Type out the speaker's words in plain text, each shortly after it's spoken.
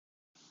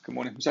Good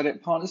morning from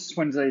Zodiac Partners. It's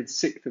Wednesday, the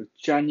 6th of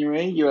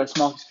January. US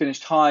markets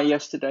finished higher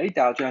yesterday.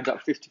 Dow Jones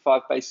up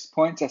 55 basis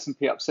points,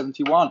 S&P up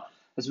 71.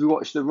 As we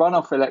watch the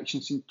runoff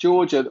elections in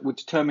Georgia that would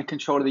determine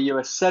control of the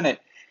US Senate.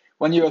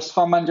 One US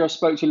fund manager I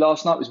spoke to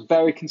last night was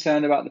very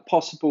concerned about the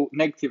possible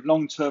negative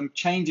long-term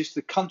changes to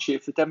the country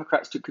if the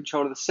Democrats took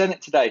control of the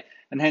Senate today,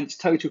 and hence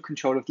total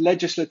control of the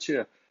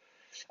legislature.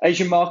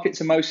 Asian markets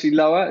are mostly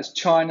lower as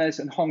China's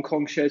and Hong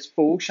Kong shares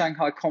fall.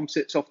 Shanghai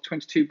Composites off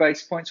 22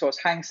 basis points,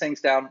 whilst Hang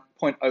Seng's down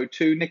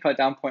 0.02, Nikkei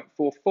down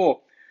 0.44.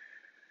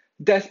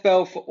 Death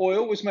bell for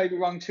oil was maybe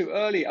rung too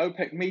early.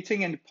 OPEC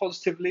meeting ended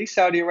positively.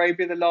 Saudi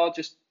Arabia, the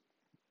largest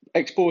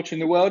exporter in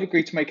the world,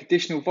 agreed to make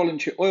additional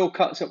voluntary oil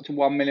cuts up to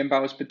 1 million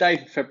barrels per day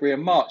for February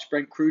and March.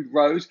 Brent crude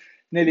rose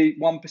nearly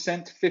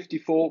 1% to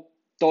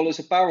 $54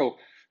 a barrel.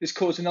 This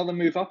caused another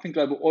move up in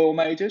global oil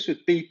majors,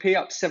 with BP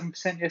up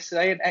 7%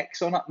 yesterday and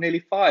Exxon up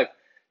nearly 5%.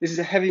 This is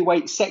a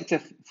heavyweight sector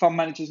for fund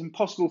managers,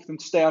 impossible for them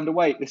to stay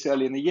underweight this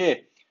early in the year.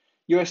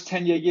 US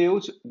 10-year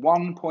yields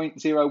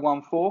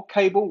 1.014,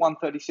 cable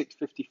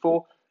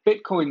 136.54,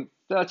 Bitcoin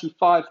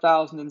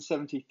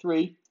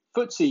 35,073,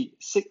 FTSE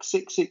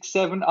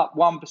 6667 up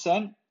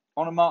 1%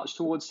 on a march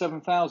towards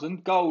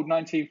 7,000, gold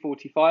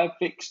 1945,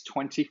 VIX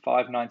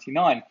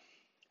 25.99.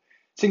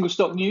 Single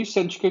stock news,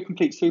 Centrica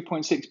completes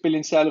 3.6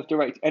 billion sale of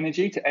direct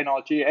energy to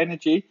NRG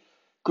Energy.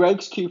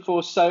 Greggs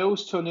Q4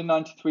 sales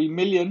 293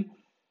 million,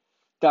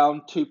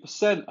 down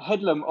 2%.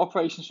 Headlam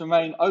operations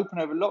remain open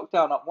over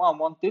lockdown, up 1%.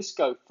 One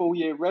Disco full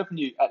year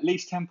revenue at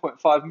least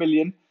 10.5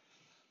 million.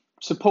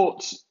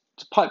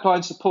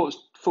 Pipeline supports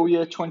full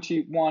year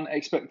 21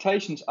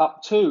 expectations,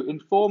 up 2%.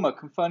 Informa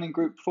confirming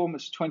group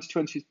performance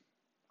 2020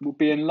 will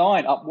be in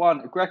line, up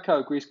 1%. Aggreko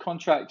agrees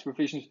contract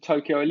revisions to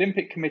Tokyo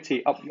Olympic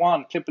Committee, up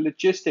 1%. Clipper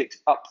Logistics,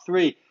 up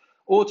 3%.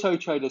 Auto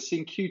Trader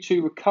seeing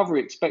Q2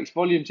 recovery, expects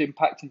volumes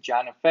impact in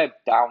Jan and Feb,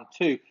 down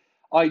 2%.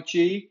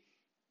 IG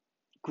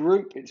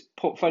Group, its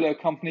portfolio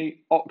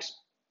company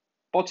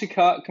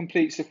Oxbotica,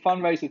 completes a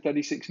fundraise of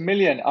 36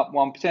 million, up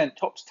 1%.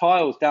 Topps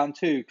Tiles, down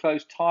 2%.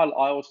 Closed tile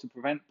aisles to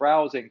prevent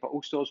browsing, but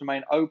all stores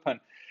remain open.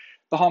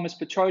 Bahamas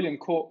Petroleum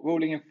court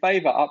ruling in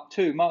favour, up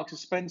 2%. Marks &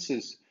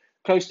 Spencer's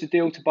close to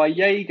deal to buy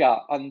Jaeger,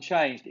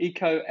 unchanged.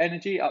 Eco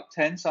Energy up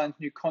 10%, signs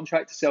new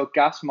contract to sell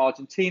gas from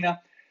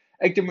Argentina.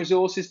 Egdon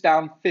Resources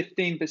down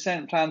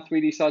 15%, planned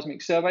 3D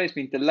seismic survey has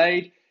been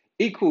delayed.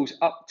 Equals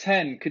up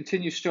 10%,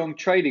 continues strong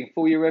trading.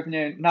 Full year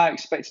revenue now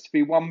expected to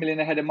be 1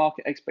 million ahead of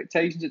market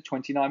expectations at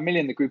 29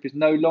 million. The group is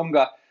no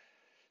longer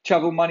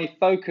travel money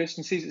focused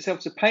and sees itself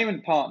as a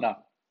payment partner.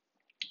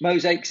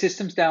 Mosaic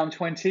Systems down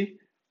 20%.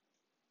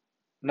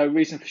 No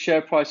reason for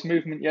share price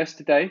movement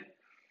yesterday.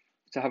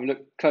 To have a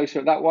look closer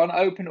at that one.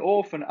 Open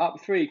Orphan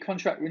up 3%,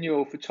 contract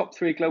renewal for top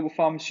 3 global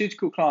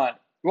pharmaceutical client.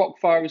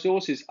 Rockfire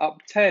Resources up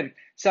 10%,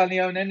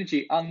 Sanlion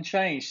Energy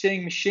unchanged.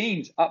 Seeing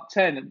Machines up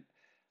 10%,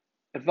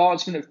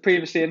 advancement of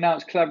previously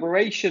announced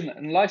collaboration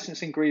and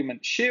licensing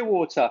agreement.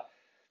 Shearwater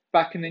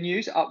back in the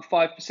news, up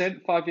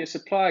 5%, 5-year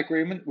supply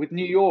agreement with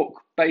New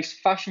York-based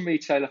fashion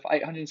retailer for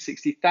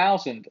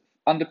 860,000,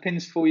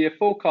 underpins full year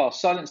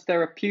forecast. Silence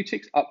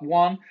Therapeutics up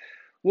 1%.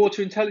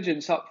 Water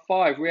Intelligence up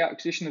 5%,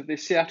 reacquisition of the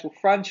Seattle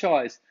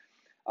franchise.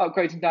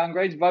 Upgrades and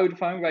downgrades,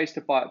 Vodafone raised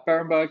to buy at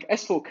Berenberg,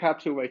 S4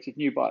 Capital rated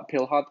new buy at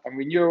Peel Hunt, and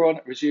Reneuron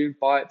resumed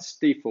buy at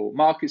Stifel.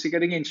 Markets are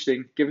getting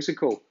interesting. Give us a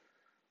call.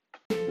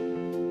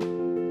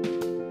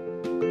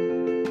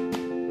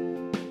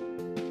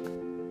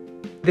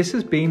 This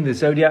has been the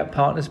Zodiac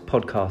Partners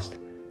podcast.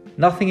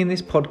 Nothing in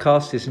this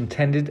podcast is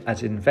intended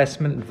as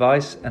investment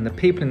advice, and the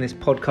people in this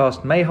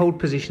podcast may hold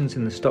positions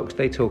in the stocks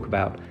they talk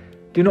about.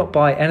 Do not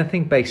buy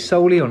anything based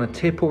solely on a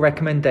tip or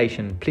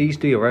recommendation. Please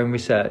do your own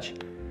research.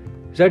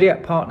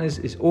 Zodiac Partners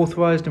is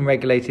authorised and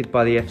regulated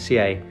by the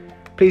FCA.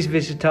 Please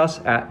visit us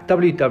at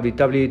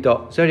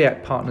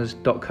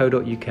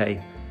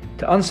www.zodiacpartners.co.uk.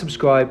 To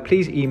unsubscribe,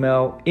 please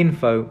email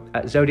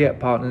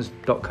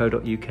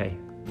info@zodiacpartners.co.uk.